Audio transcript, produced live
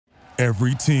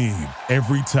Every team,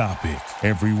 every topic,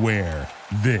 everywhere.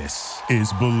 This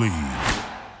is Believe.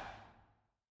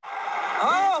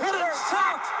 Oh, hit it,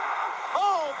 sacked!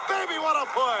 Oh, baby, what a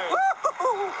play!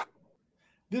 Woo-hoo!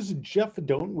 This is Jeff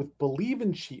Fedone with Believe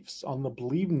in Chiefs on the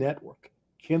Believe Network,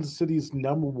 Kansas City's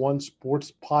 #1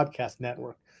 sports podcast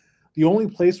network. The only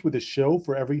place with a show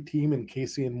for every team in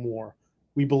KC and more.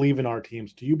 We believe in our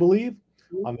teams. Do you believe?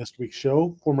 On this week's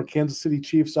show, former Kansas City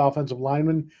Chiefs offensive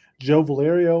lineman Joe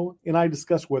Valerio and I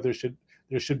discuss whether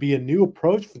there should be a new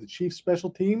approach for the Chiefs special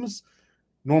teams,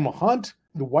 Norma Hunt,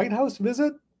 the White House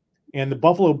visit, and the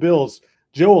Buffalo Bills.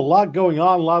 Joe, a lot going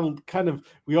on, a lot of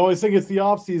we always think it's the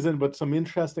offseason, but some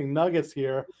interesting nuggets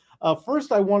here.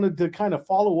 First, I wanted to kind of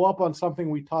follow up on something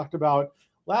we talked about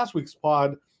last week's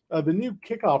pod, the new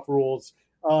kickoff rules,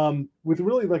 with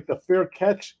really like the fair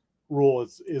catch rule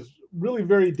is really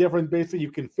very different. Basically,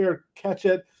 you can fair catch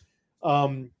it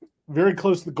very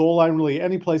close to the goal line, really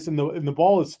any place, and the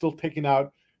ball is still taken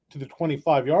out to the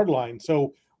 25-yard line.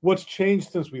 So what's changed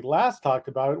since we last talked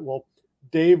about it? Well,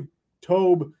 Dave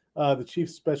Toub, the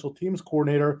Chiefs special teams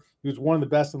coordinator, who's one of the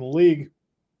best in the league,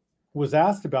 was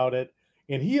asked about it,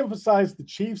 and he emphasized the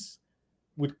Chiefs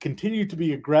would continue to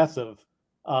be aggressive.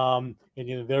 And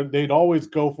they'd always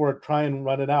go for it, try and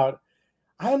run it out.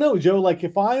 I don't know, Joe, like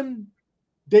if I'm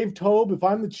Dave Toub, if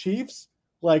I'm the Chiefs,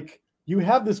 like you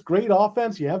have this great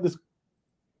offense, you have this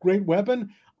great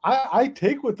weapon. I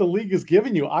take what the league is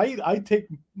giving you. I take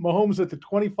Mahomes at the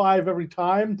 25 every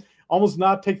time, almost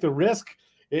not take the risk.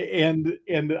 And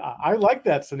I like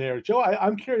that scenario. Joe,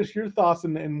 I'm curious your thoughts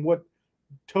and what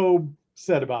Toub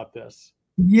said about this.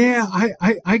 Yeah,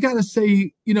 I gotta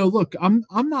say, look, I'm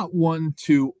not one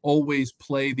to always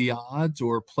play the odds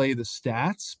or play the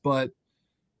stats, but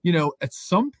at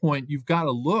some point you've got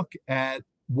to look at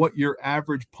what your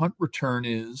average punt return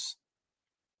is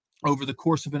over the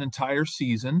course of an entire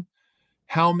season,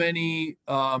 how many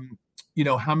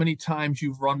times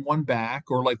you've run one back,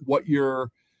 or like what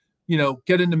your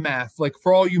get into math, like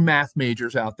for all you math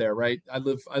majors out there, right? I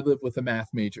live with a math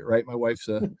major, right? My wife's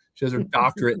she has her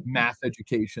doctorate in math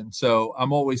education. So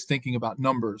I'm always thinking about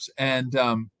numbers. And,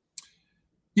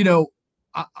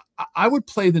 I would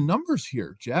play the numbers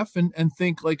here, Jeff, and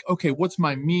think like, okay, what's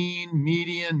my mean,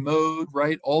 median, mode,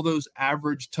 right? All those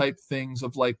average type things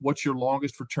of like, what's your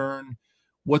longest return?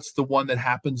 What's the one that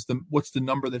happens? What's the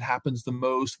number that happens the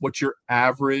most? What's your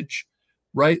average,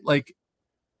 right? Like,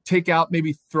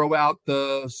 maybe throw out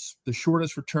the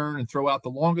shortest return and throw out the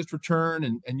longest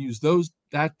return and use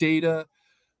that data.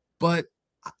 But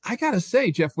I got to say,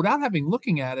 Jeff, without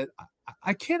looking at it,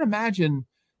 I can't imagine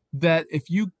that if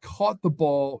you caught the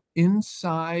ball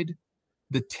inside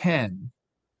the 10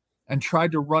 and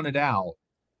tried to run it out,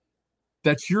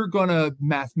 that you're going to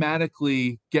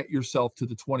mathematically get yourself to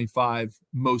the 25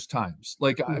 most times.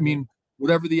 Like, mm-hmm. I mean,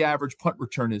 whatever the average punt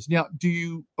return is. Now,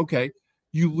 you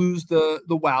lose the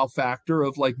wow factor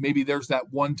of like, maybe there's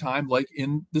that one time like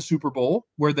in the Super Bowl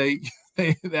where they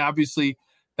obviously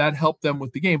that helped them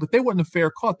with the game, but they wouldn't have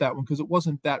fair caught that one because it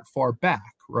wasn't that far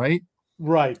back. Right.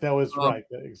 Right. That was right.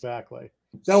 Exactly.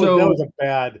 That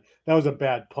was a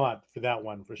bad punt for that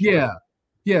one for sure. Yeah.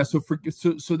 Yeah. So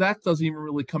that doesn't even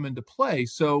really come into play.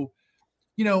 So,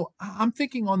 I'm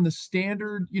thinking on the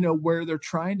standard, where they're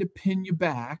trying to pin you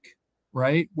back,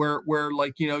 right? Where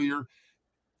like, you're,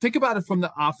 think about it from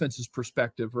the offense's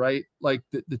perspective, right? Like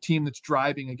the team that's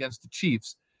driving against the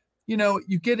Chiefs,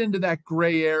 you get into that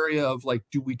gray area of like,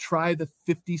 do we try the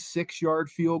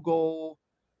 56-yard field goal?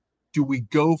 Do we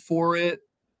go for it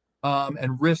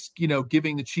and risk,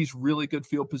 giving the Chiefs really good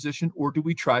field position? Or do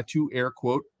we try to, air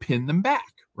quote, pin them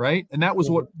back, right? And that was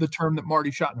what the term that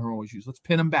Marty Schottenheimer always used. Let's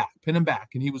pin them back.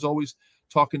 And he was always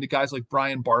talking to guys like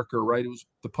Brian Barker, right? It was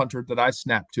the punter that I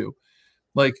snapped to.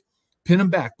 Like, pin him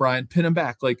back, Brian, pin him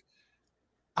back. Like,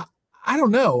 I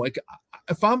don't know. Like,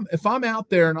 if I'm out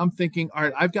there and I'm thinking, all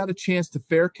right, I've got a chance to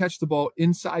fair catch the ball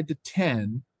inside the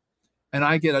 10, and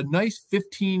I get a nice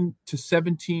 15 to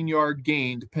 17 yard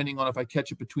gain, depending on if I catch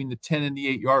it between the 10 and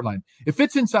the 8-yard line. If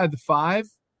it's inside the 5,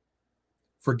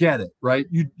 forget it, right?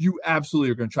 You absolutely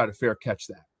are going to try to fair catch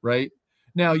that, right?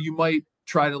 Now, you might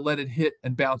try to let it hit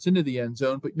and bounce into the end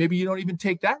zone, but maybe you don't even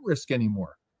take that risk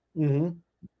anymore,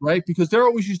 right? Because there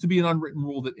always used to be an unwritten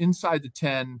rule that inside the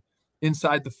 10,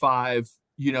 inside the 5,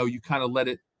 you kind of let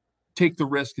it take the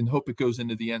risk and hope it goes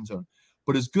into the end zone.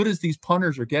 But as good as these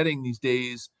punters are getting these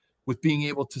days with being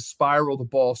able to spiral the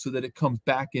ball so that it comes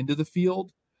back into the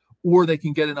field, or they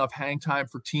can get enough hang time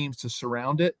for teams to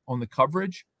surround it on the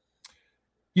coverage,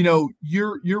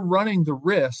 you're running the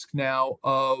risk now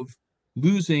of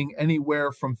losing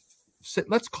anywhere from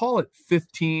let's call it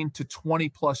 15 to 20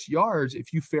 plus yards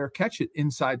if you fair catch it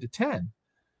inside the 10.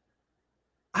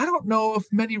 I don't know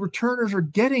if many returners are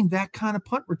getting that kind of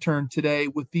punt return today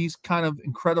with these kind of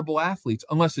incredible athletes,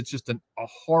 unless it's just a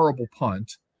horrible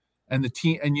punt and the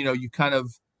team, and, you kind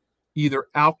of either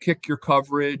outkick your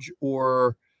coverage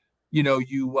or,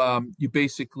 you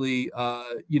basically,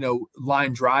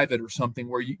 line drive it or something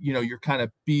where, you're kind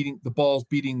of beating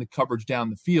the coverage down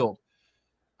the field.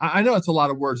 I know it's a lot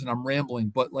of words and I'm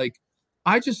rambling, but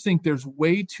I just think there's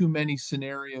way too many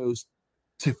scenarios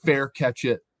to fair catch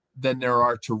it than there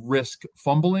are to risk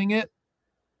fumbling it.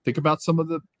 Think about some of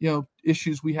the,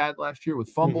 issues we had last year with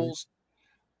fumbles.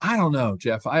 I don't know,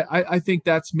 Jeff. I think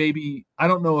that's maybe, I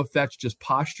don't know if that's just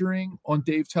posturing on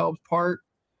Dave Taub's part,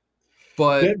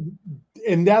 but.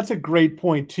 And that's a great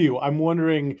point too. I'm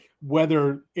wondering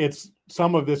whether it's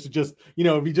some of this is just,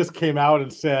 if he just came out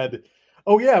and said,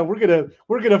 oh yeah, we're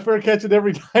gonna fair catch it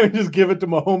every time and just give it to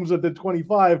Mahomes at the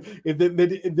 25.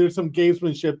 If there's some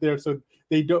gamesmanship there, so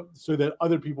they don't, so that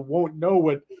other people won't know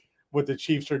what the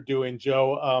Chiefs are doing,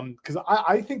 Joe. Because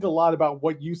I think a lot about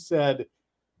what you said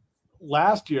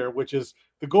last year, which is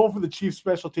the goal for the Chiefs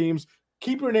special teams.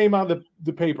 Keep your name on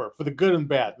the paper for the good and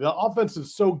bad. The offense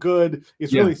is so good.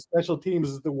 It's really special teams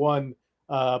is the one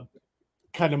kind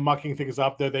of mucking things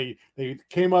up there. They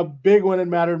came up big when it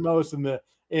mattered most in the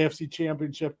AFC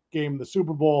Championship game, the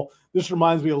Super Bowl. This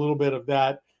reminds me a little bit of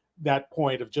that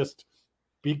point of just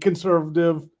be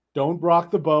conservative, don't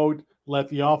rock the boat, let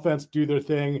the offense do their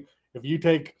thing. If you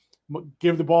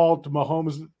give the ball to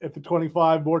Mahomes at the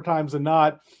 25 more times than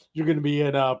not, you're going to be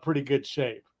in pretty good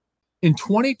shape. In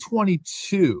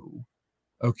 2022,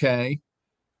 okay,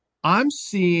 I'm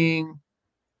seeing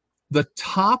the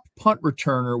top punt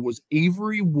returner was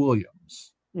Avery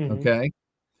Williams, okay?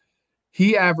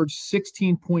 He averaged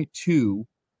 16.2,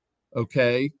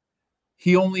 okay?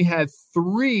 He only had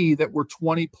 3 that were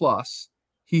 20 plus.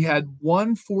 He had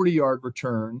 1 40-yard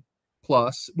return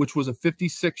plus, which was a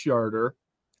 56-yarder,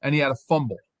 and he had a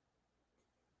fumble.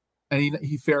 And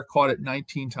he fair caught it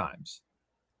 19 times.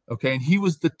 Okay, and he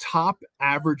was the top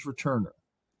average returner.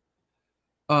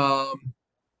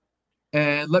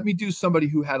 And let me do somebody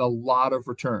who had a lot of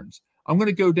returns. I'm going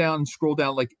to go down and scroll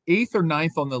down. 8th or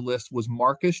 9th on the list was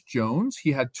Marcus Jones.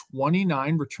 He had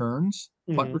 29 returns,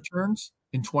 punt returns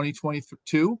in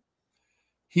 2022.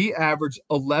 He averaged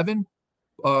 11.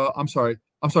 I'm sorry.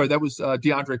 That was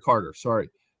DeAndre Carter. Sorry.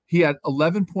 He had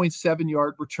 11.7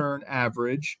 yard return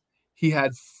average. He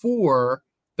had 4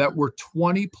 that were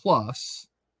 20 plus,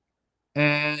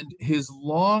 and his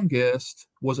longest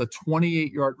was a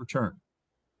 28-yard return.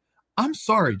 I'm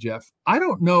sorry, Jeff. I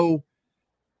don't know.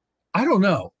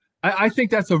 I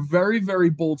think that's a very, very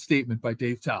bold statement by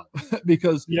Dave Taub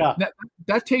because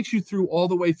that takes you through all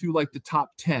the way through the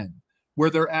top 10, where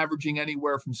they're averaging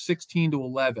anywhere from 16 to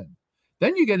 11.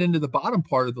 Then you get into the bottom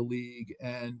part of the league,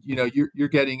 and you're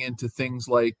getting into things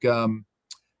like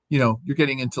you're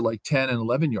getting into 10 and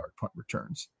 11-yard punt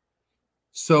returns.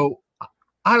 So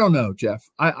I don't know, Jeff.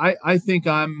 I think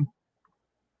I'm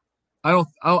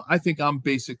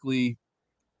basically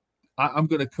I'm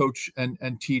going to coach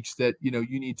and teach that you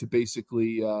need to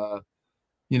basically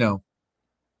you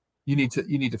need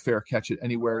to fair catch it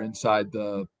anywhere inside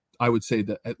I would say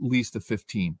at least the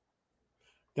 15.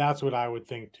 That's what I would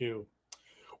think too.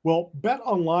 Well, Bet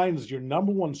Online is your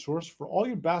number one source for all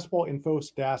your basketball info,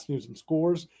 stats, news, and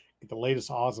scores. Get the latest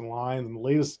odds and lines and the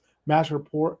latest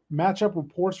matchup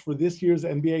reports for this year's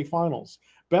NBA Finals.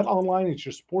 Bet Online is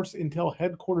your sports intel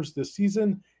headquarters this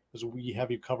season, as we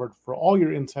have you covered for all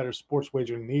your insider sports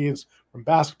wagering needs, from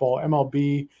basketball,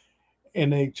 MLB,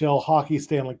 NHL, hockey,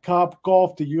 Stanley Cup,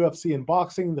 golf to UFC and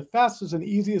boxing. The fastest and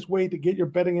easiest way to get your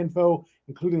betting info,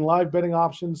 including live betting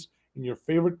options and your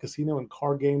favorite casino and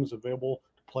card games available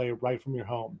to play right from your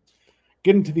home.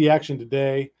 Get into the action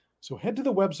today. So head to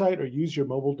the website or use your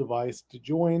mobile device to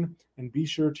join, and be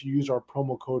sure to use our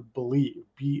promo code BELIEVE,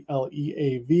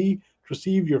 BLEAV, to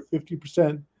receive your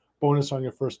 50% bonus on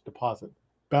your first deposit.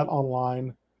 Bet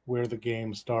Online, where the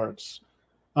game starts.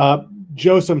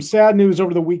 Joe, some sad news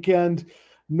over the weekend.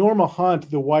 Norma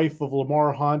Hunt, the wife of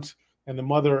Lamar Hunt and the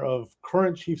mother of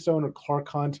current Chiefs owner Clark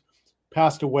Hunt,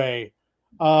 passed away.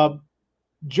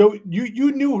 Joe,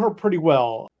 you knew her pretty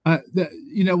well.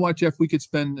 You know what, Jeff? We could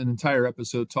spend an entire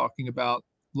episode talking about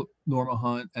Norma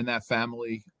Hunt and that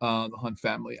family, the Hunt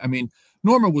family. I mean,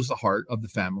 Norma was the heart of the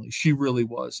family. She really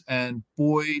was. And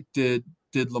boy, did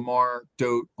Lamar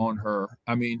dote on her.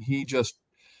 I mean,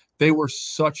 they were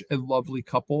such a lovely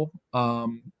couple.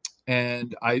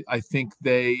 And I think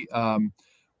they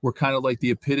were kind of like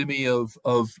the epitome of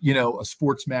a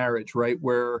sports marriage, right?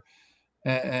 Where,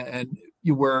 and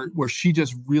where she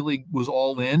just really was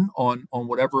all in on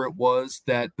whatever it was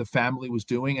that the family was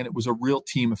doing, and it was a real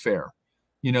team affair.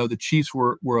 The Chiefs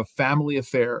were a family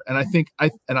affair, and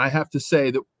I have to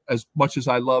say that as much as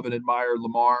I love and admire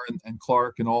Lamar and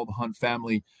Clark and all the Hunt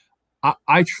family,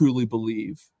 I truly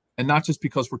believe, and not just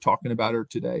because we're talking about her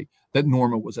today, that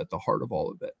Norma was at the heart of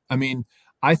all of it. I mean,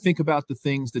 I think about the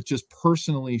things that just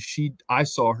personally I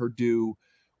saw her do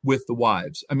with the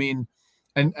wives. I mean,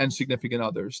 and significant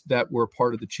others that were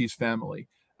part of the Chiefs family.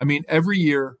 I mean, every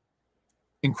year,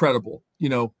 incredible.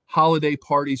 Holiday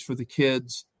parties for the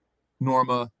kids,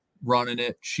 Norma running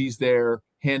it. She's there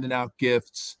handing out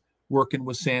gifts, working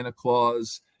with Santa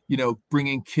Claus,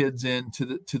 bringing kids in to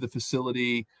the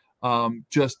facility,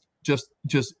 just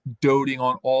doting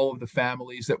on all of the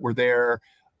families that were there.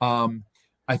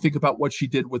 I think about what she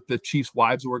did with the Chiefs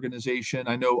Wives organization.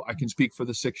 I know I can speak for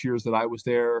the 6 years that I was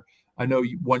there. I know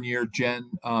one year Jen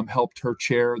helped her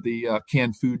chair the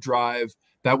canned food drive.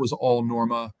 That was all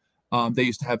Norma. They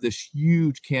used to have this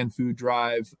huge canned food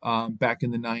drive back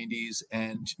in the 90s,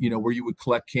 and where you would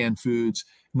collect canned foods.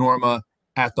 Norma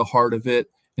at the heart of it,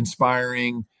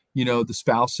 inspiring the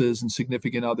spouses and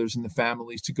significant others in the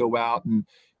families to go out and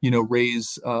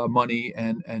raise money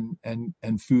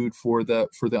and food for the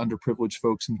underprivileged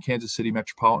folks in the Kansas City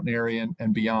metropolitan area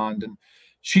and beyond. And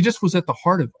she just was at the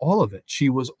heart of all of it. She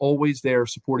was always there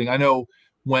supporting. I know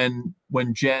when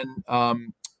Jen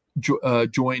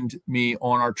joined me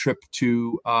on our trip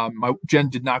to Jen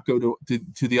did not go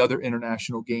to the other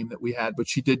international game that we had, but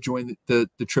she did join the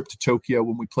trip to Tokyo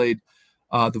when we played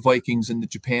the Vikings in the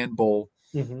Japan Bowl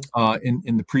in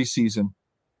the preseason.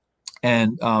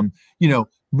 And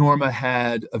Norma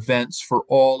had events for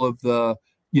all of the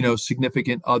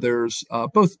significant others,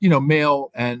 both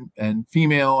male and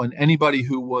female, and anybody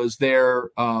who was there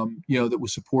that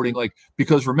was supporting,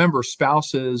 because remember,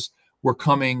 spouses were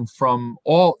coming from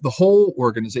the whole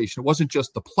organization. It wasn't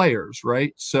just the players,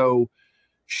 right? So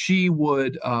she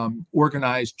would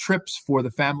organize trips for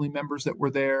the family members that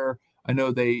were there. I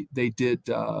know they did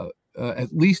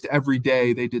at least every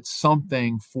day they did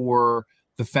something for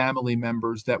the family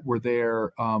members that were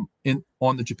there on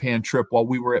the Japan trip while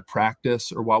we were at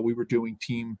practice or while we were doing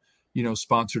team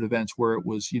sponsored events where it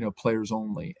was players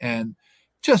only. And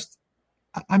just,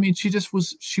 I mean, she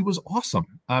was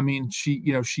awesome. I mean, she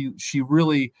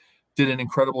really did an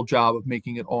incredible job of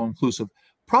making it all inclusive.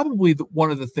 Probably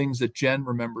one of the things that Jen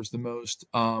remembers the most,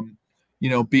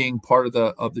 being part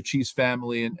of the Chiefs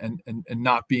family and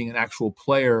not being an actual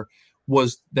player,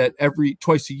 was that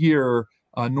twice a year,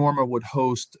 Norma would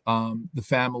host the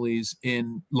families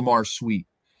in Lamar's suite.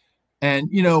 And,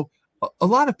 a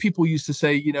lot of people used to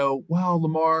say, well,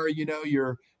 Lamar,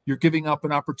 you're giving up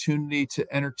an opportunity to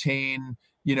entertain,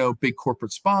 big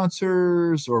corporate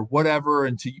sponsors or whatever,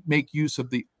 and to make use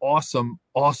of the awesome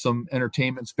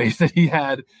entertainment space that he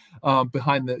had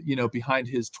behind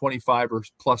his 25 or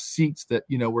plus seats that,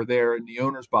 were there in the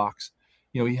owner's box.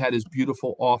 He had his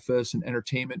beautiful office and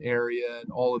entertainment area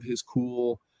and all of his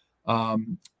cool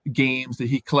games that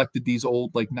he collected, these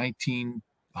old 1900s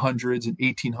and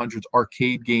 1800s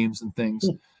arcade games and things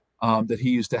that he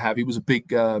used to have. He was a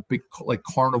big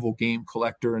carnival game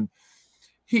collector, and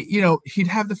he'd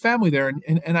have the family there, and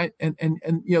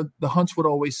the Hunts would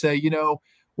always say,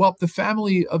 well, the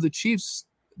family of the Chiefs,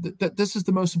 this is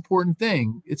the most important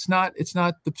thing. It's not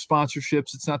the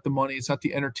sponsorships, it's not the money, it's not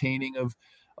the entertaining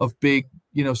of big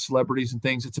celebrities and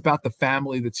things. It's about the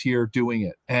family that's here doing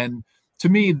it. And to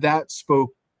me, that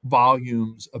spoke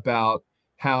volumes about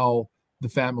how the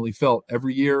family felt.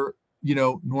 Every year,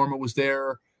 Norma was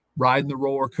there riding the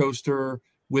roller coaster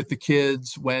with the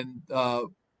kids when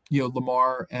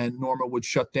Lamar and Norma would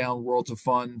shut down Worlds of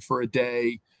Fun for a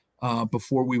day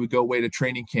before we would go away to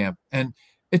training camp. And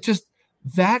it just,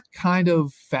 that kind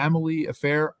of family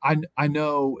affair, I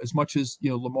know, as much as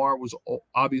Lamar was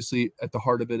obviously at the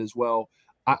heart of it as well,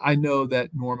 I know that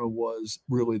Norma was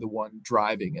really the one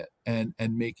driving it and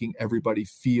making everybody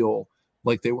feel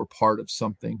like they were part of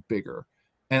something bigger.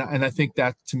 And I think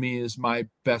that, to me, is my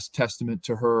best testament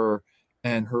to her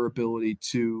and her ability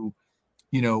to,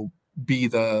 be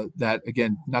that,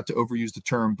 again, not to overuse the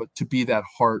term, but to be that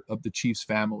heart of the Chiefs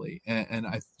family. And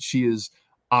she is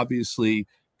obviously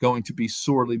going to be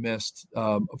sorely missed,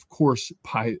 of course,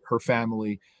 by her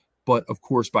family, but of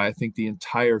course by, I think, the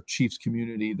entire Chiefs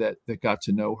community that got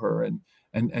to know her and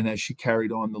as she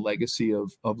carried on the legacy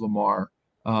of Lamar,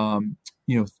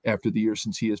 after the years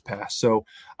since he has passed. So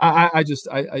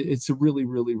it's a really,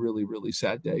 really, really, really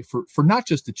sad day for not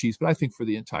just the Chiefs, but I think for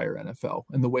the entire NFL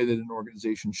and the way that an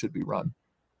organization should be run.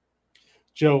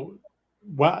 Joe,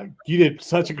 wow, you did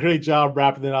such a great job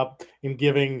wrapping it up and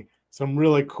giving some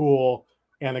really cool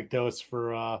anecdotes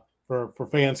for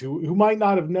fans who might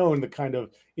not have known the kind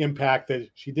of impact that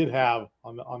she did have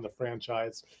on the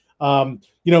franchise.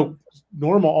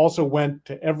 Norma also went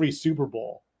to every Super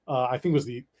Bowl. I think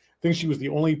she was the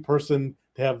only person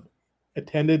to have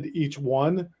attended each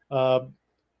one, up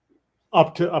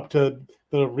to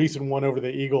the recent one over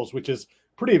the Eagles, which is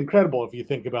pretty incredible if you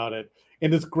think about it.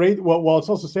 And it's great. Well, while it's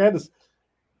also sad, it's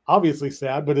obviously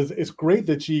sad, but it's great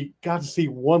that she got to see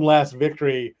one last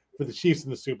victory for the Chiefs in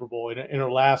the Super Bowl in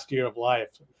her last year of life.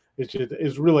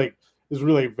 It's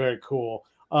really very cool.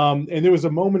 And there was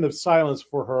a moment of silence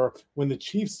for her when the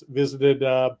Chiefs visited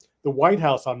the White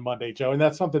House on Monday, Joe, and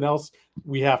that's something else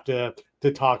we have to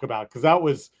talk about, because that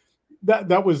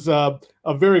was a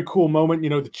very cool moment.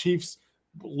 The Chiefs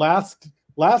last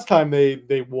time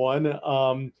they won,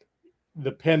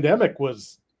 the pandemic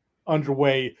was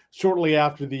underway shortly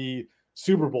after the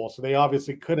Super Bowl, so they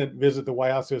obviously couldn't visit the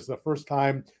White House. It was the first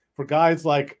time for guys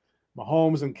like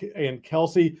Mahomes and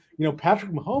Kelsey.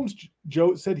 Patrick Mahomes,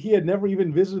 Joe, said he had never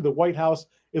even visited the White House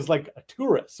as like a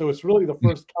tourist, so it's really the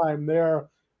first time there.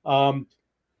 So,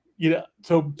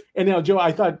 and now, Joe,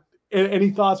 I thought,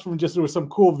 any thoughts from there was some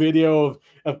cool video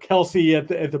of Kelsey at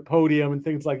the podium and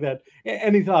things like that.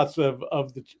 Any thoughts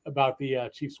about the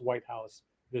Chiefs White House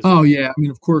visit? Oh yeah, I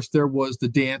mean, of course there was the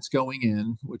dance going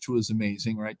in, which was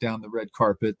amazing, right down the red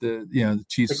carpet. The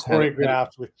Chiefs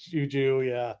choreographed with Juju,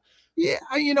 yeah. Yeah,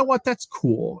 you know what? That's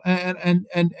cool, and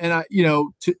I,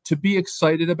 to be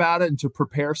excited about it and to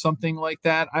prepare something like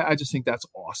that, I just think that's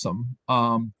awesome.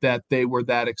 That they were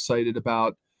that excited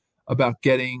about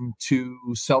getting to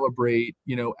celebrate,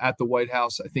 at the White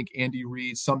House. I think Andy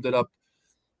Reid summed it up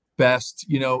best.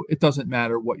 It doesn't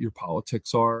matter what your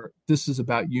politics are. This is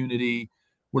about unity,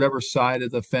 whatever side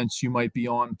of the fence you might be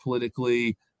on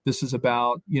politically. This is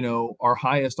about, our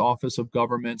highest office of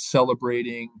government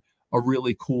celebrating a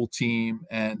really cool team.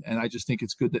 And I just think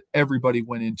it's good that everybody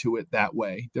went into it that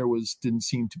way. Didn't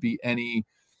seem to be any,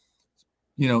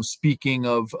 speaking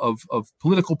of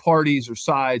political parties or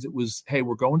sides. It was, hey,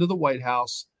 we're going to the White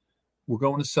House. We're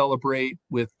going to celebrate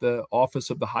with the office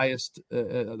of the highest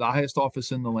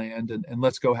office in the land, and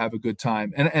let's go have a good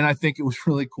time. And I think it was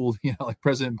really cool, like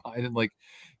President Biden,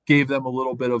 gave them a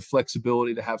little bit of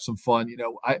flexibility to have some fun.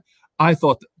 I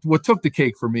thought what took the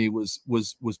cake for me was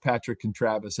Patrick and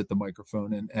Travis at the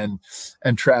microphone,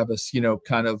 and Travis,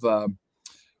 kind of,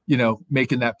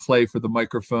 making that play for the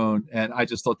microphone. And I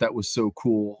just thought that was so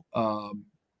cool,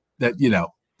 that,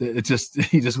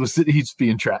 he's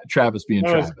being Travis being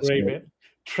that Travis. Was great, right? man.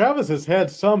 Travis has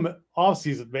had some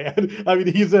offseason, man. I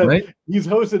mean, he's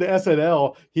hosted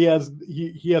SNL. He has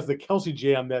the Kelsey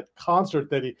Jam, that concert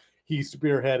that he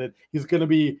spearheaded. He's going to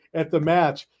be at the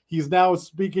match. He's now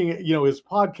speaking. His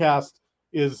podcast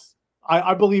is,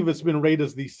 I believe, it's been rated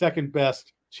as the second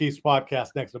best Chiefs podcast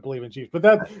next to Believe in Chiefs. But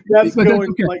that's going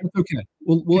okay. like, that's okay.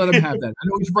 We'll let him have that. I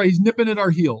know he's right. He's nipping at our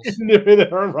heels. nipping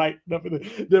at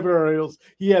our heels.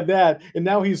 He had that, and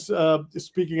now he's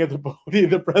speaking at the podium,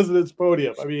 the president's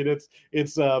podium. I mean,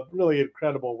 it's really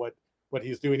incredible what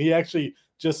he's doing. He actually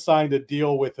just signed a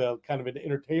deal with a kind of an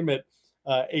entertainment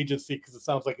agency, because it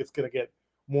sounds like it's going to get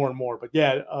more and more. But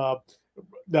yeah,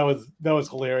 that was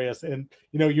hilarious. And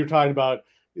you're talking about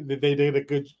they did a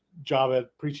good job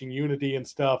at preaching unity and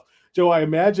stuff. Joe, I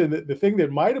imagine that the thing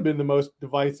that might have been the most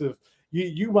divisive,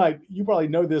 you probably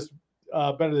know this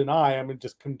better than I. I'm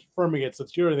just confirming it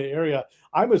since you're in the area.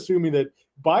 I'm assuming that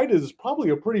Biden is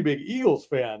probably a pretty big Eagles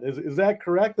fan. Is that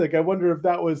correct? I wonder if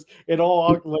that was at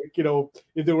all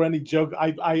if there were any joke.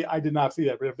 I did not see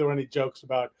that, but if there were any jokes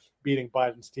about beating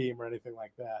Biden's team or anything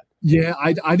like that. Yeah,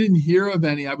 I didn't hear of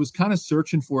any. I was kind of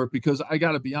searching for it, because I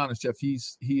got to be honest, Jeff, he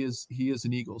is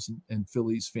an Eagles and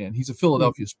Phillies fan. He's a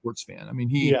Philadelphia sports fan. I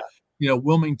mean,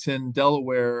 Wilmington,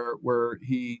 Delaware, where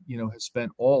he, has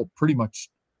spent pretty much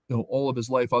all of his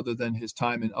life, other than his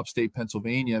time in upstate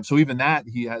Pennsylvania. So even that,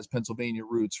 he has Pennsylvania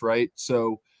roots, right?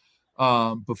 So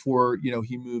before,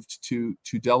 he moved to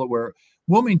Delaware.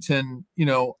 Wilmington,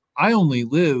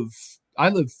 I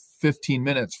live 15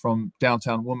 minutes from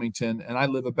downtown Wilmington, and I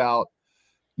live about,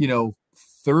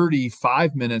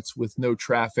 35 minutes with no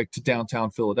traffic to downtown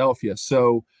Philadelphia.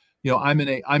 So, I'm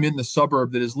in the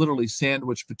suburb that is literally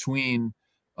sandwiched between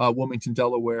Wilmington,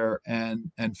 Delaware,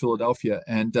 and Philadelphia.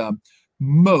 And I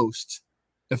don't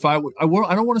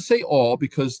want to say all,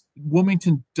 because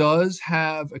Wilmington does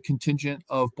have a contingent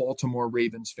of Baltimore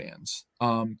Ravens fans.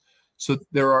 So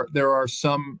there are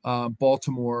some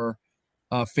Baltimore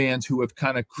fans who have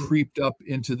kind of creeped up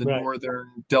into the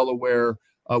northern Delaware,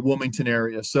 Wilmington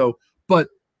area. So, but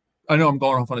I know I'm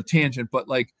going off on a tangent, but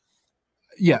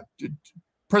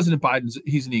President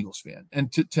he's an Eagles fan,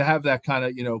 and to have that kind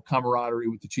of camaraderie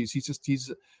with the Chiefs,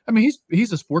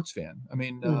 he's a sports fan. I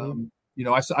mean,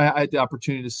 I had the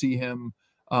opportunity to see him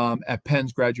at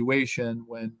Penn's graduation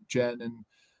when Jen and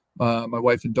my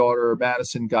wife and daughter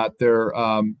Madison got their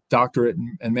doctorate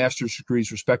and master's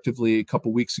degrees respectively a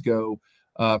couple weeks ago.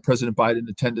 President Biden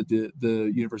attended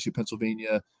the University of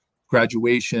Pennsylvania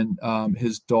graduation.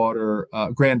 His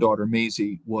granddaughter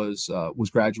Maisie was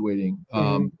graduating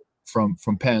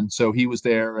from Penn, so he was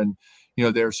there, and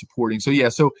they're supporting.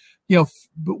 So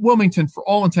but Wilmington, for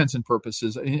all intents and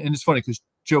purposes, and it's funny because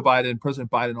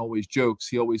President Biden always jokes.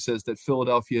 He always says that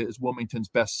Philadelphia is Wilmington's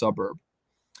best suburb.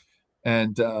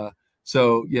 And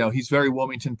so, he's very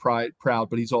Wilmington proud,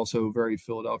 but he's also very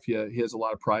Philadelphia. He has a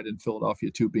lot of pride in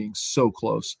Philadelphia, too, being so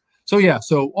close. So,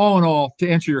 so all in all, to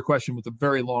answer your question with a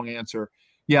very long answer,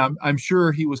 I'm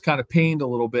sure he was kind of pained a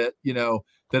little bit,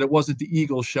 that it wasn't the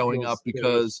Eagles showing up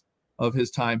because of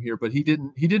his time here. But he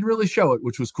didn't really show it,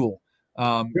 which was cool.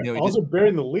 Also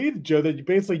bearing the lead, Joe,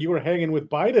 that you were hanging with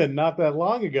Biden not that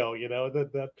long ago,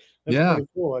 that's pretty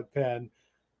cool at Penn.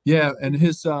 Yeah, and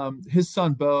his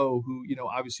son Bo, who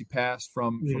obviously passed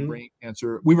from brain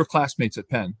cancer. We were classmates at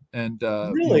Penn, and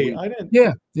really, I didn't.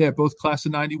 Yeah, both class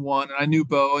of '91. And I knew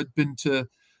Bo. I'd been to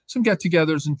some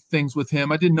get-togethers and things with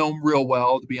him. I didn't know him real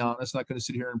well, to be honest. I'm not going to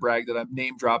sit here and brag that I've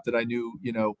name dropped that I knew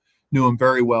him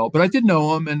very well, but I did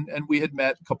know him, and we had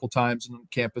met a couple times on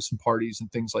campus and parties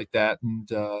and things like that, and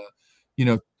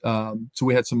so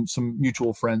we had some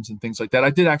mutual friends and things like that.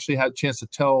 I did actually have a chance to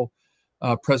tell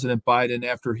President Biden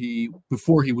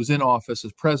before he was in office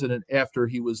as president, after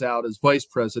he was out as vice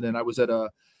president. I was at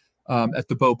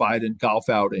the Bo Biden golf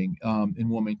outing in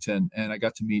Wilmington, and I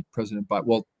got to meet President Biden.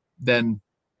 Well, then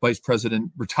vice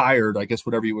president retired, I guess,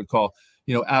 whatever you would call,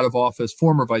 out of office,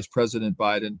 former vice president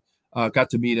Biden. Got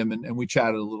to meet him, and we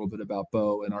chatted a little bit about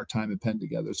Bo and our time at Penn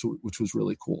together, which was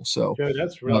really cool. So good,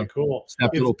 that's really cool.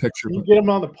 Snap a little picture. Can you get him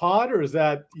on the pod, or is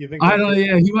that you think? I don't know.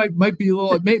 Yeah, he might be a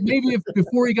little. Maybe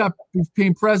before he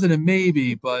became president,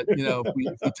 maybe. But if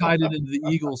we tied it into the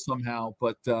Eagles somehow.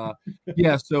 But but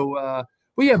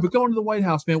going to the White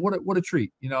House, man, what a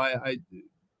treat.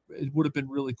 It would have been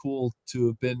really cool to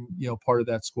have been part of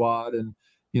that squad. And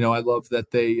I love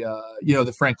that they,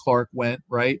 that Frank Clark went,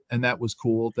 right, and that was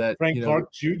cool. That Frank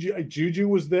Clark, Juju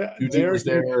was there.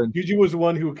 Juju was the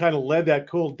one who kind of led that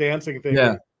cool dancing thing.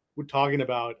 Yeah. We're talking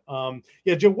about.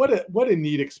 Joe, what a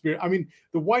neat experience. I mean,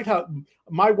 the White House,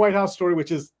 my White House story,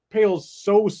 which pales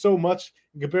so much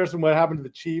in comparison to what happened to the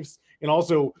Chiefs, and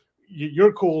also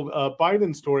your cool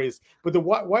Biden stories. But the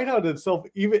White House itself,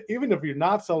 even if you're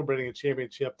not celebrating a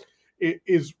championship, it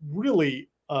is really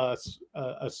a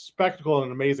spectacle and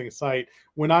an amazing sight.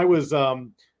 When I was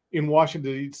in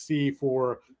Washington, D.C.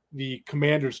 for the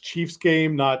Commanders-Chiefs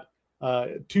game, not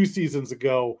 2 seasons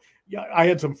ago, I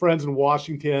had some friends in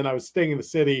Washington. I was staying in the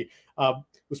city.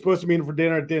 Was supposed to meet them for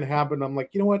dinner. It didn't happen. I'm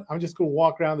like, you know what? I'm just going to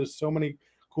walk around. There's so many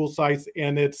cool sights,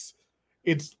 and it's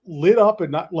lit up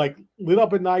and not like lit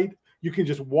up at night. You can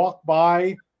just walk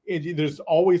by, and there's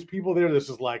always people there. This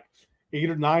is like 8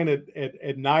 or 9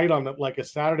 at night on like a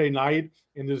Saturday night,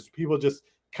 and there's people just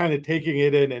kind of taking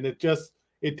it in, and it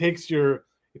takes your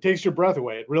breath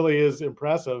away. It really is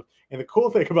impressive. And the cool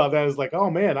thing about that is like, oh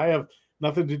man, I have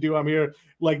nothing to do. I'm here.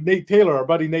 Like Nate Taylor, our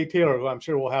buddy Nate Taylor, who I'm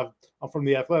sure we'll have from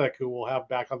The Athletic, who we'll have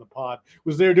back on the pod,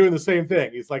 was there doing the same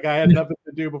thing. He's like, I had nothing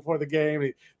to do before the game.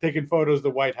 He's taking photos of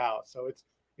the White House. So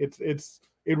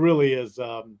it really is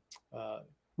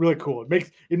really cool.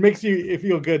 It makes you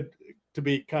feel good to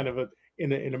be kind of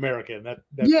an American.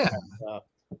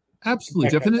 Absolutely,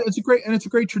 Jeff. And it's a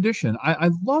great tradition. I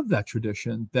love that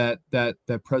tradition that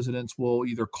presidents will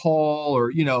either call or,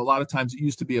 a lot of times it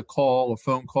used to be a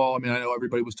phone call. I mean, I know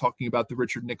everybody was talking about the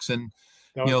Richard Nixon,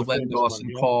 Len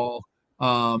Dawson call,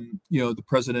 the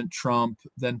President Trump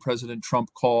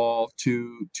call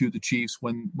to the Chiefs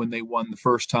when they won the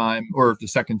first time, or the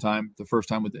second time, the first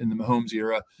time in the Mahomes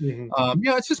era. Mm-hmm.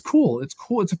 It's just cool. It's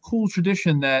cool. It's a cool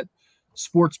tradition that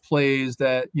sports plays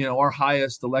that, our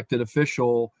highest elected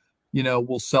official,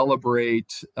 will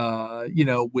celebrate,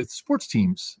 with sports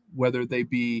teams, whether they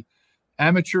be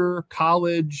amateur,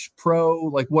 college, pro,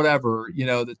 like whatever,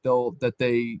 that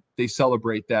they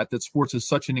celebrate that sports is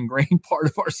such an ingrained part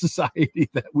of our society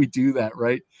that we do that,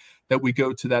 right? That we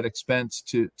go to that expense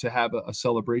to have a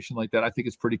celebration like that. I think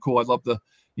it's pretty cool. I love the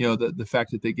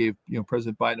fact that they gave,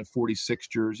 President Biden a 46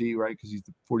 jersey, right? Because he's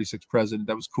the 46th president.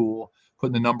 That was cool,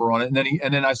 putting the number on it.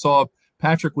 And then I saw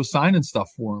Patrick was signing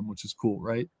stuff for him, which is cool,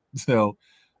 right? So,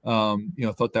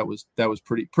 thought that was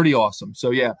pretty awesome.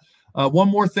 So one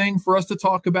more thing for us to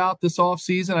talk about this off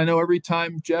season. I know every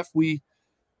time, Jeff, we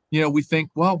we think,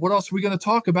 well, what else are we going to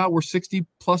talk about? We're 60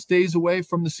 plus days away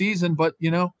from the season, but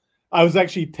I was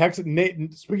actually texting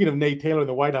Nate. Speaking of Nate Taylor in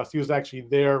the White House, he was actually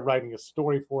there writing a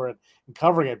story for it and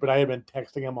covering it. But I had been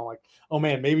texting him. I'm like, oh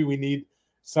man, maybe we need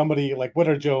somebody like, what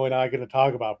are Joe and I going to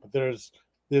talk about? But there's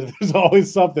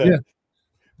always something. Yeah,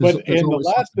 but there's and the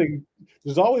last something. thing,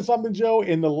 there's always something, Joe.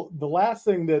 And the last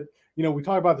thing that we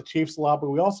talk about the Chiefs a lot, but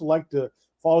we also like to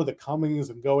follow the comings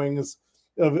and goings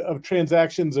of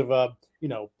transactions of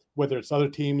whether it's other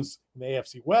teams in the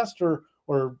AFC West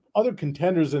or other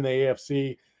contenders in the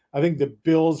AFC. I think the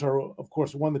Bills are, of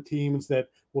course, one of the teams that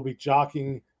will be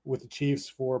jockeying with the Chiefs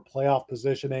for playoff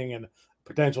positioning and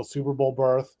potential Super Bowl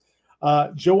berth.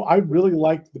 Joe, I really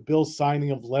liked the Bills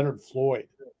signing of Leonard Floyd,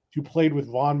 who played with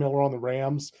Von Miller on the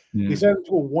Rams. Yeah. They signed him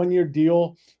to a one-year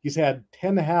deal. He's had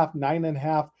 10.5,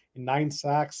 9.5, and 9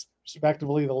 sacks,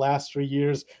 respectively, the last 3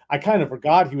 years. I kind of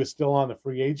forgot he was still on the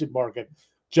free agent market.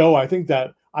 Joe, I think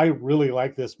that I really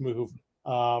like this move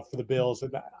for the Bills.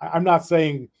 And I'm not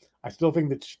saying I still think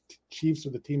the Chiefs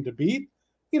are the team to beat,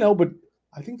 but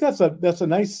I think that's a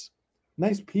nice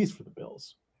piece for the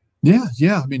Bills.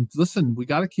 Yeah. I mean, listen, we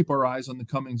got to keep our eyes on the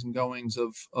comings and goings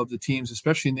of the teams,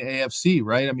 especially in the AFC,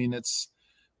 right? I mean,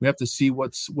 we have to see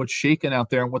what's shaking out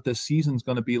there and what this season's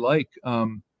going to be like,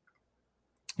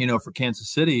 for Kansas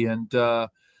City. And I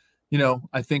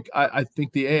think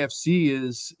the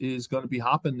AFC is going to be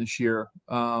hopping this year.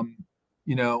 I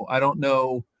don't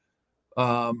know,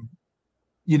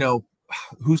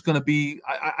 who's going to be.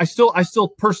 I still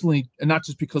personally, and not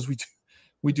just because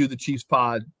we do the Chiefs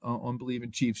pod on Believe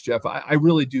in Chiefs, Jeff. I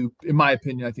really do. In my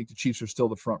opinion, I think the Chiefs are still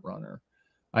the front runner.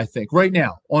 I think right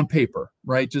now on paper,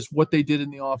 right? Just what they did in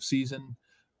the offseason,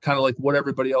 kind of like what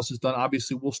everybody else has done.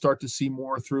 Obviously, we'll start to see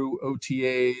more through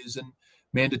OTAs and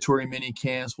mandatory mini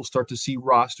camps. We'll start to see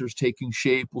rosters taking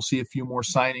shape. We'll see a few more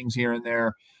signings here and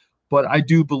there. But I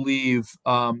do believe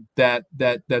that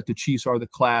the Chiefs are the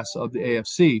class of the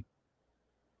AFC.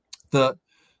 The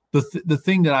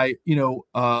thing that I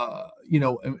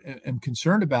am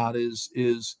concerned about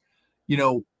is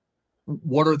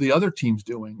what are the other teams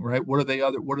doing, right? What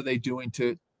are they doing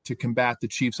to combat the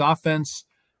Chiefs offense?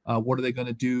 What are they going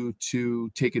to do to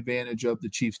take advantage of the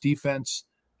Chiefs defense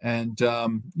and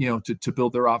to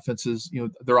build their offenses,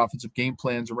 their offensive game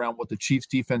plans around what the Chiefs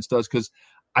defense does? Because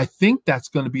I think that's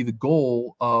going to be the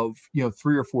goal of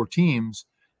 3 or 4 teams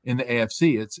in the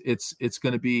AFC. It's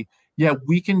going to be,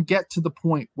 we can get to the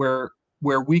point where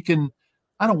we can,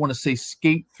 I don't want to say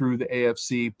skate through the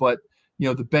AFC, but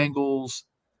the Bengals,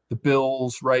 the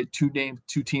Bills, right? Two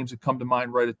teams that come to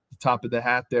mind right at the top of the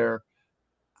hat there.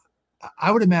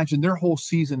 I would imagine their whole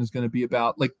season is going to be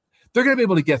about, like, they're going to be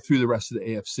able to get through the rest of the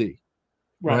AFC,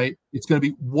 right? It's going to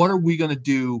be, what are we going to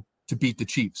do to beat the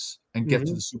Chiefs and get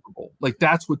to the Super Bowl? Like,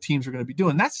 that's what teams are going to be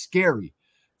doing. That's scary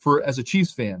as a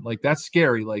Chiefs fan. Like, that's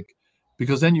scary. Like,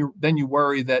 because then you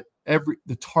worry that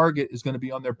the target is going to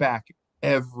be on their back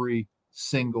every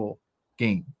single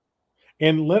game.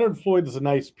 And Leonard Floyd is a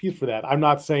nice piece for that. I'm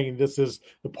not saying this is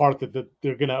the part that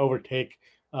they're going to overtake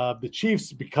the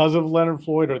Chiefs because of Leonard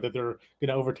Floyd, or that they're going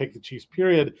to overtake the Chiefs,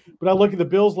 period. But I look at the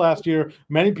Bills last year.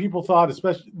 Many people thought,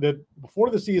 especially that before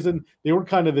the season, they were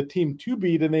kind of the team to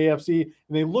beat in the AFC, and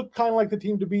they looked kind of like the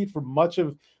team to beat for much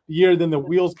of the year. Then the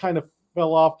wheels kind of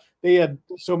fell off. They had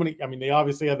so many. I mean, they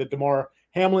obviously had the DeMar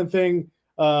Hamlin thing,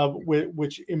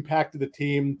 which impacted the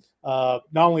team. Not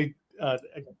only a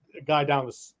guy down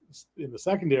in the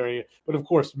secondary, but of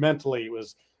course mentally it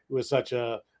was such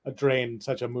a drain,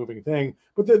 such a moving thing.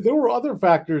 But there were other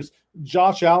factors.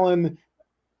 Josh Allen,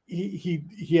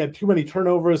 he had too many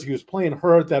turnovers. He was playing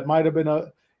hurt. That might have been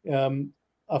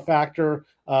a factor,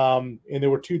 and they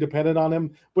were too dependent on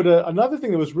him. But another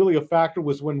thing that was really a factor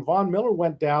was when Von Miller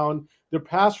went down, their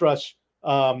pass rush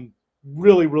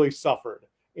really, really suffered.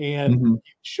 And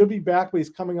he should be back, but he's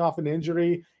coming off an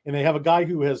injury. And they have a guy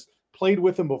who has played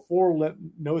with him before,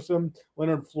 knows him,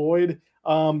 Leonard Floyd.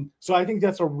 So I think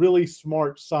that's a really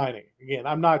smart signing. Again,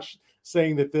 I'm not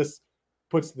saying that this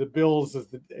puts the Bills as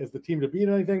the team to beat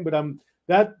anything, but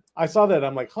I saw that,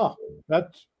 I'm like,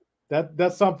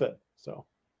 that's something. So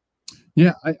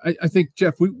yeah, I think,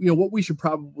 Jeff, what we should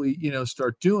probably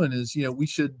start doing is we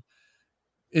should,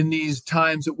 in these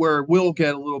times where it will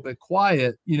get a little bit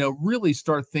quiet, really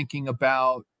start thinking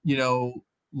about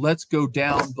let's go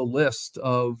down the list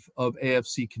of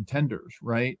AFC contenders,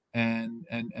 right? And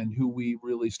who we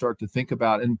really start to think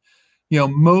about. And,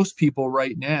 most people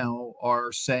right now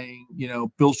are saying,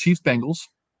 Bills, Chiefs, Bengals,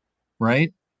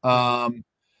 right?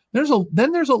 There's a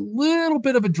little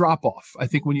bit of a drop off. I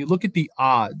think when you look at the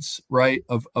odds, right,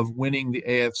 of winning the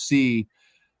AFC,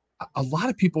 a lot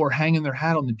of people are hanging their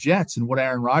hat on the Jets and what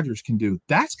Aaron Rodgers can do.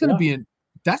 That's going to be an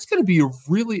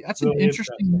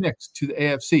interesting mix to the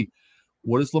AFC.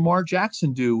 What does Lamar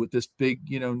Jackson do with this big,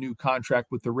 new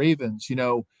contract with the Ravens?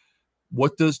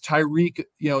 What does Tyreek,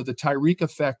 the Tyreek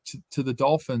effect to the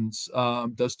Dolphins?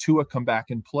 Does Tua come back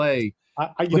and play?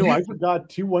 I forgot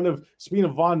too. Speaking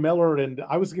of Von Miller, and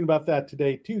I was thinking about that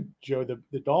today too, Joe.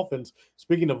 The Dolphins.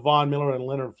 Speaking of Von Miller and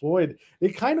Leonard Floyd, they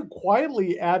kind of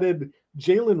quietly added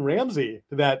Jalen Ramsey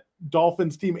to that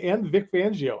Dolphins team and Vic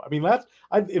Fangio. I mean,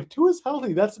 if Tua's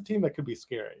healthy, that's a team that could be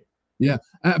scary. Yeah,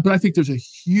 but I think there's a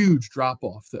huge drop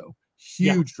off though.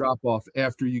 Drop off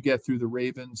after you get through the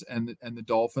Ravens and the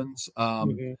Dolphins.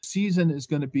 Season is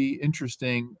going to be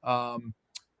interesting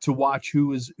to watch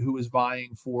who is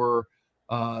vying for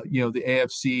the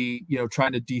AFC,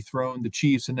 trying to dethrone the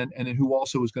Chiefs, and then who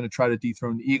also is going to try to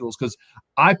dethrone the Eagles. Because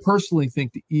I personally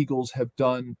think the Eagles have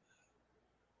done,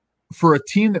 for a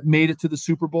team that made it to the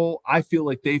Super Bowl, I feel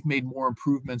like they've made more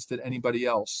improvements than anybody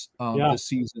else this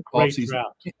season, offseason,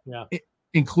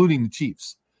 including the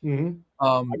Chiefs. Mm-hmm.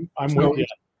 I'm so with you.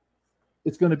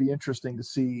 It's going to be interesting to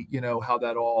see, how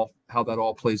that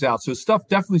all plays out. So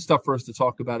definitely stuff for us to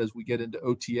talk about as we get into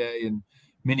OTA and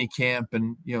mini camp,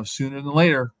 and sooner than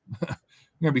later, we're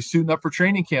going to be suiting up for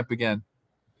training camp again.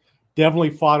 Definitely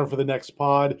fodder for the next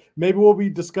pod. Maybe we'll be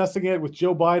discussing it with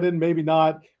Joe Biden. Maybe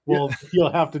not. Well,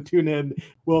 you'll have to tune in.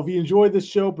 Well, if you enjoyed this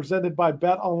show presented by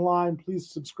Bet Online,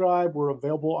 please subscribe. We're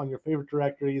available on your favorite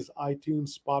directories: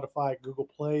 iTunes, Spotify, Google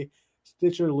Play,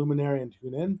 Stitcher, Luminary, and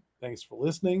TuneIn. Thanks for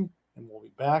listening, and we'll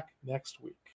be back next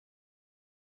week.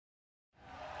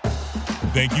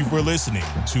 Thank you for listening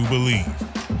to Believe.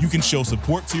 You can show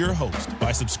support to your host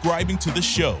by subscribing to the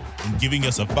show and giving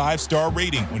us a 5-star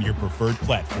rating on your preferred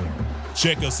platform.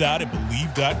 Check us out at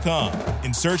Believe.com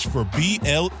and search for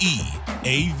BLEAV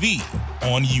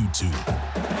on YouTube.